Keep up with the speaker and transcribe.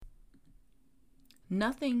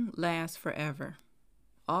Nothing lasts forever.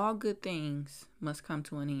 All good things must come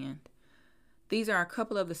to an end. These are a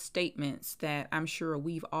couple of the statements that I'm sure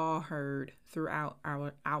we've all heard throughout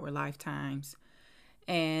our lifetimes,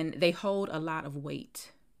 and they hold a lot of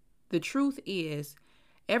weight. The truth is,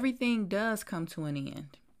 everything does come to an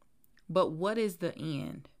end. But what is the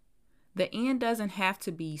end? The end doesn't have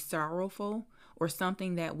to be sorrowful or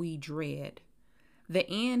something that we dread. The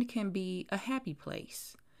end can be a happy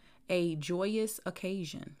place, a joyous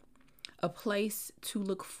occasion, a place to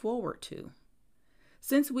look forward to.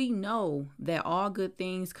 Since we know that all good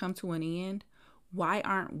things come to an end, why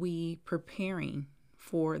aren't we preparing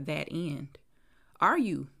for that end? Are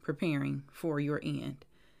you preparing for your end?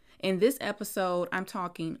 In this episode, I'm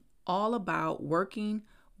talking all about working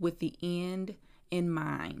with the end in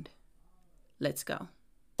mind. Let's go.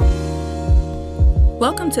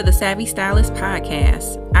 Welcome to the Savvy Stylist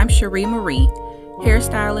Podcast. I'm Cherie Marie,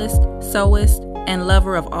 hairstylist, sewist, and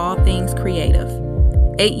lover of all things creative.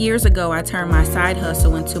 8 years ago, I turned my side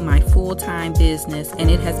hustle into my full-time business, and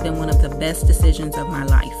it has been one of the best decisions of my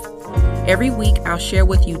life. Every week, I'll share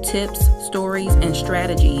with you tips, stories, and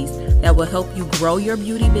strategies that will help you grow your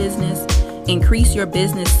beauty business, increase your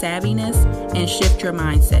business savviness, and shift your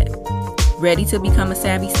mindset. Ready to become a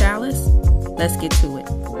savvy stylist? Let's get to it.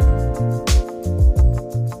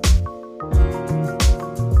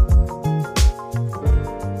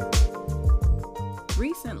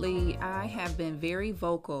 Recently, I have been very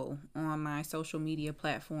vocal on my social media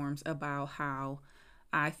platforms about how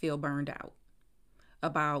I feel burned out,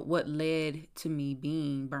 about what led to me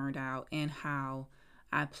being burned out, and how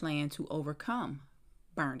I plan to overcome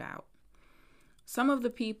burned out. Some of the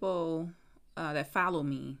people that follow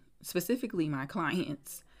me, specifically my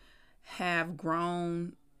clients, have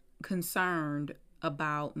grown concerned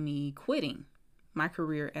about me quitting my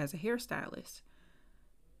career as a hairstylist.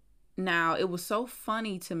 Now, it was so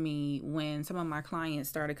funny to me when some of my clients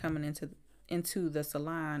started coming into the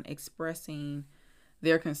salon expressing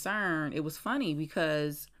their concern. It was funny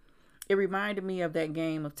because it reminded me of that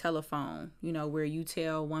game of telephone, where you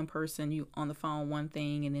tell one person you on the phone one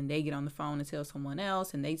thing, and then they get on the phone and tell someone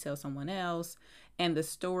else, and they tell someone else, and the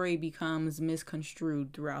story becomes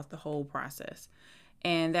misconstrued throughout the whole process.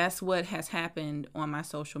 And that's what has happened on my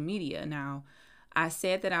social media. Now, I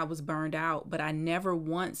said that I was burned out, but I never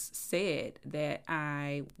once said that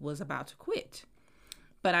I was about to quit.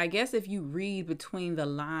 But I guess if you read between the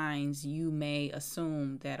lines, you may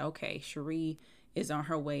assume that, okay, Cherie is on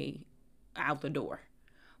her way out the door.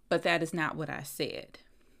 But that is not what I said.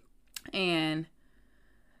 And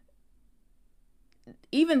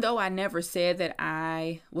even though I never said that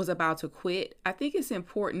I was about to quit, I think it's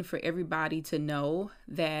important for everybody to know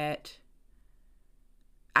that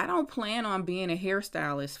I don't plan on being a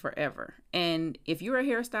hairstylist forever. And if you're a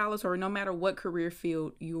hairstylist, or no matter what career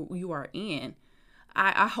field you are in,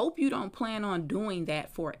 I hope you don't plan on doing that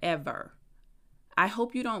forever. I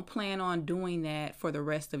hope you don't plan on doing that for the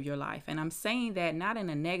rest of your life. And I'm saying that not in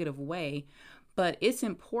a negative way, but it's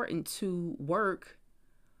important to work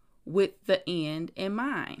with the end in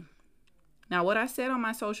mind. Now, what I said on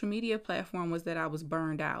my social media platform was that I was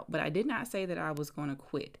burned out, but I did not say that I was going to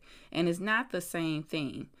quit. And it's not the same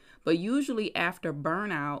thing. But usually after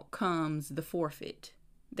burnout comes the forfeit.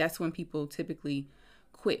 That's when people typically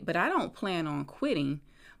quit. But I don't plan on quitting,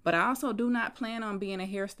 but I also do not plan on being a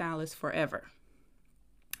hairstylist forever.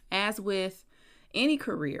 As with any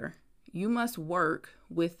career, you must work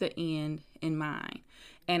with the end in mind.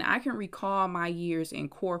 And I can recall my years in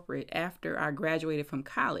corporate after I graduated from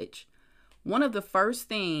college. One of the first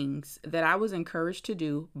things that I was encouraged to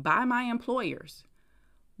do by my employers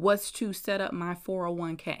was to set up my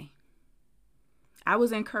 401k. I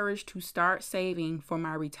was encouraged to start saving for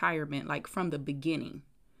my retirement, like from the beginning.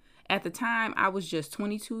 At the time, I was just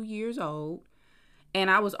 22 years old, and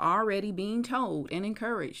I was already being told and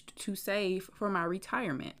encouraged to save for my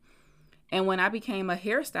retirement. And when I became a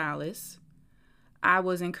hairstylist, I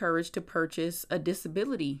was encouraged to purchase a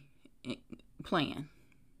disability plan.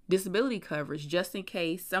 Disability coverage, just in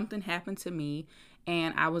case something happened to me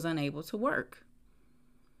and I was unable to work.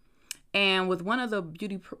 And with one of the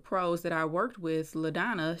beauty pros that I worked with,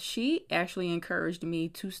 LaDonna, she actually encouraged me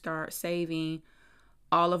to start saving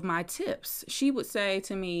all of my tips. She would say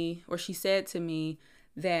to me, or she said to me,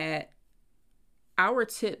 that our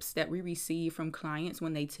tips that we receive from clients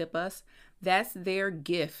when they tip us, that's their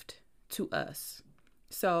gift to us.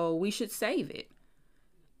 So we should save it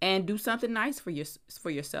and do something nice for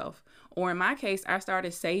yourself. Or in my case, I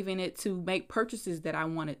started saving it to make purchases that I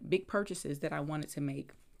wanted, big purchases that I wanted to make.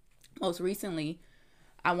 Most recently,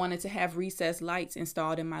 I wanted to have recessed lights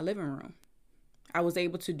installed in my living room. I was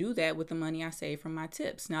able to do that with the money I saved from my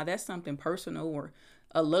tips. Now, that's something personal or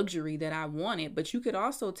a luxury that I wanted, but you could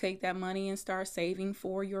also take that money and start saving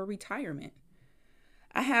for your retirement.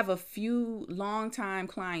 I have a few longtime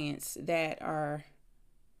clients that are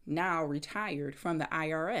now retired from the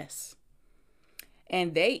IRS,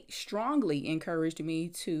 and they strongly encouraged me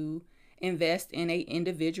to invest in a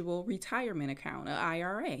individual retirement account, an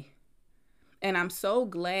IRA. And I'm so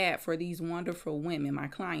glad for these wonderful women, my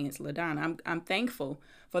clients, LaDonna. I'm thankful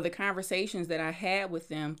for the conversations that I had with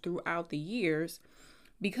them throughout the years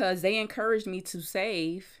because they encouraged me to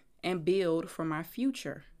save and build for my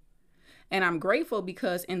future. And I'm grateful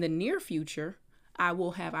because in the near future, I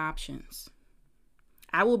will have options.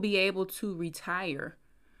 I will be able to retire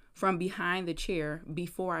from behind the chair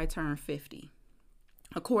before I turn 50,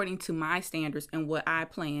 according to my standards and what I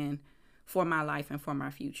plan for my life and for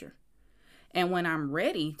my future. And when I'm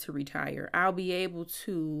ready to retire, I'll be able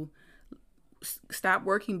to stop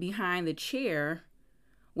working behind the chair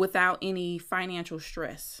without any financial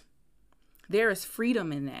stress. There is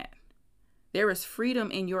freedom in that. There is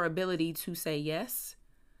freedom in your ability to say yes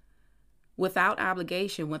without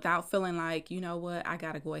obligation, without feeling like, you know what, I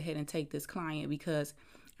got to go ahead and take this client because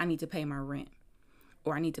I need to pay my rent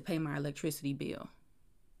or I need to pay my electricity bill.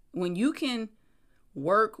 When you can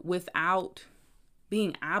work without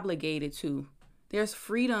being obligated to, there's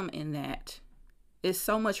freedom in that. There's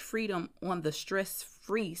so much freedom on the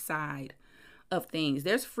stress-free side of things.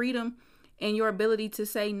 There's freedom in your ability to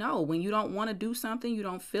say no when you don't want to do something, you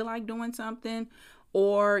don't feel like doing something,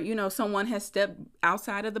 or someone has stepped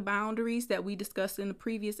outside of the boundaries that we discussed in the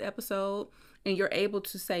previous episode, and you're able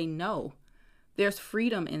to say no. There's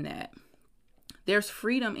freedom in that. There's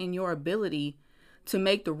freedom in your ability to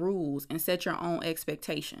make the rules and set your own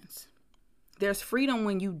expectations. There's freedom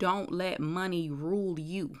when you don't let money rule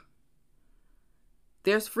you.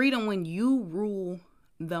 There's freedom when you rule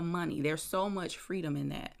the money. There's so much freedom in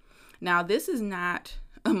that. Now, this is not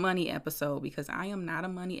a money episode because I am not a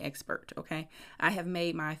money expert, okay? I have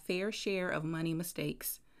made my fair share of money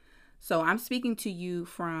mistakes. So I'm speaking to you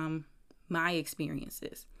from my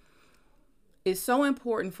experiences. It's so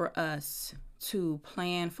important for us to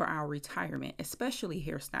plan for our retirement, especially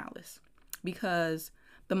hairstylists, because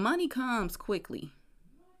the money comes quickly,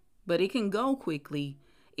 but it can go quickly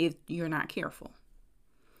if you're not careful.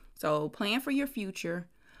 So plan for your future,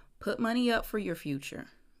 put money up for your future,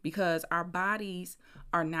 because our bodies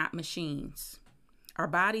are not machines. Our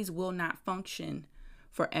bodies will not function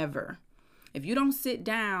forever. If you don't sit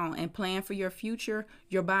down and plan for your future,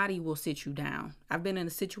 your body will sit you down. I've been in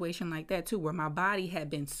a situation like that too, where my body had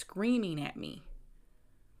been screaming at me.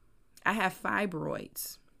 I have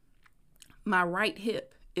fibroids. My right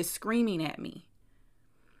hip is screaming at me.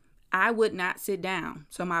 I would not sit down,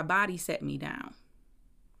 so my body set me down.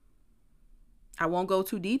 I won't go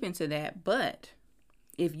too deep into that, but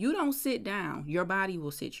if you don't sit down, your body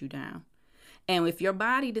will sit you down. And if your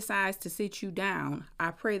body decides to sit you down,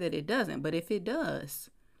 I pray that it doesn't, but if it does,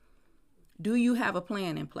 do you have a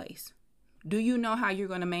plan in place? Do you know how you're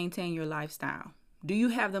going to maintain your lifestyle? Do you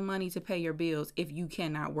have the money to pay your bills if you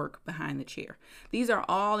cannot work behind the chair? These are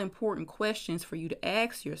all important questions for you to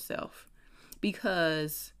ask yourself,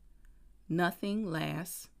 because nothing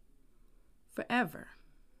lasts forever.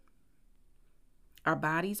 Our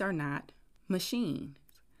bodies are not machines,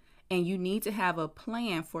 and you need to have a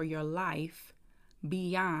plan for your life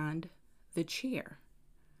beyond the chair.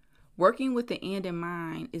 Working with the end in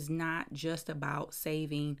mind is not just about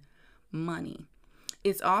saving money.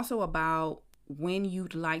 It's also about when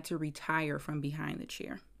you'd like to retire from behind the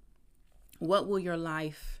chair. What will your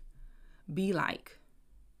life be like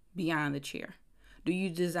beyond the chair? Do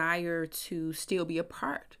you desire to still be a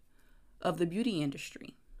part of the beauty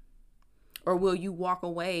industry? Or will you walk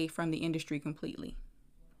away from the industry completely?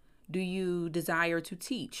 Do you desire to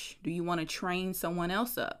teach? Do you want to train someone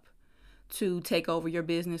else up to take over your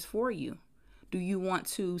business for you? Do you want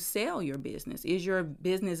to sell your business? Is your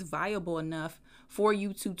business viable enough for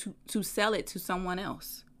you to sell it to someone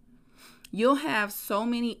else? You'll have so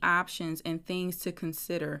many options and things to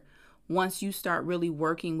consider once you start really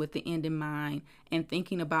working with the end in mind and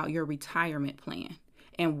thinking about your retirement plan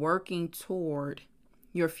and working toward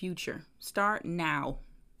your future. Start now.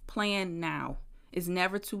 Plan now. It's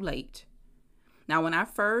never too late. Now, when I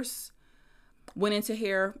first went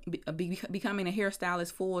into becoming a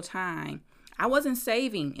hairstylist full time, I wasn't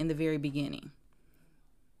saving in the very beginning.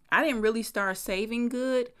 I didn't really start saving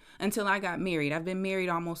good until I got married. I've been married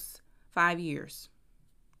almost 5 years.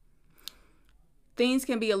 Things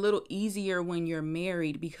can be a little easier when you're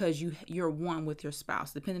married because you're one with your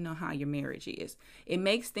spouse, depending on how your marriage is. It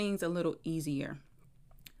makes things a little easier.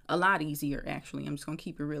 A lot easier, actually. I'm just going to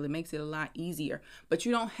keep it real. It makes it a lot easier. But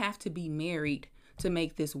you don't have to be married to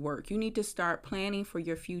make this work. You need to start planning for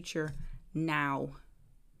your future now.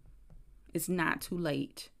 It's not too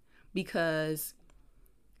late, because,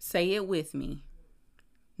 say it with me,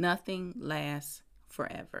 nothing lasts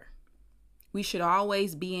forever. We should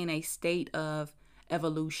always be in a state of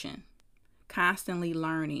evolution, constantly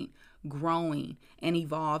learning, growing, and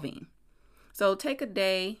evolving. So take a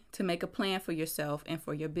day to make a plan for yourself and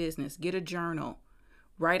for your business. Get a journal.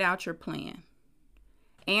 Write out your plan.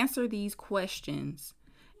 Answer these questions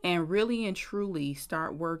and really and truly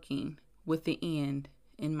start working with the end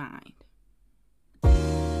in mind.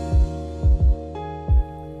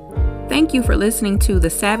 Thank you for listening to the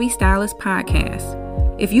Savvy Stylist Podcast.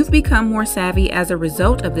 If you've become more savvy as a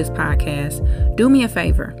result of this podcast, do me a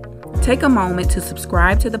favor. Take a moment to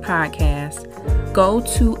subscribe to the podcast. Go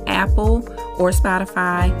to Apple or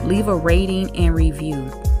Spotify, leave a rating and review.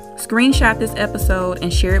 Screenshot this episode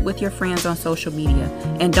and share it with your friends on social media.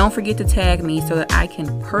 And don't forget to tag me so that I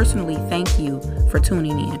can personally thank you for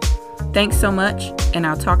tuning in. Thanks so much, and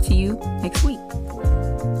I'll talk to you next week.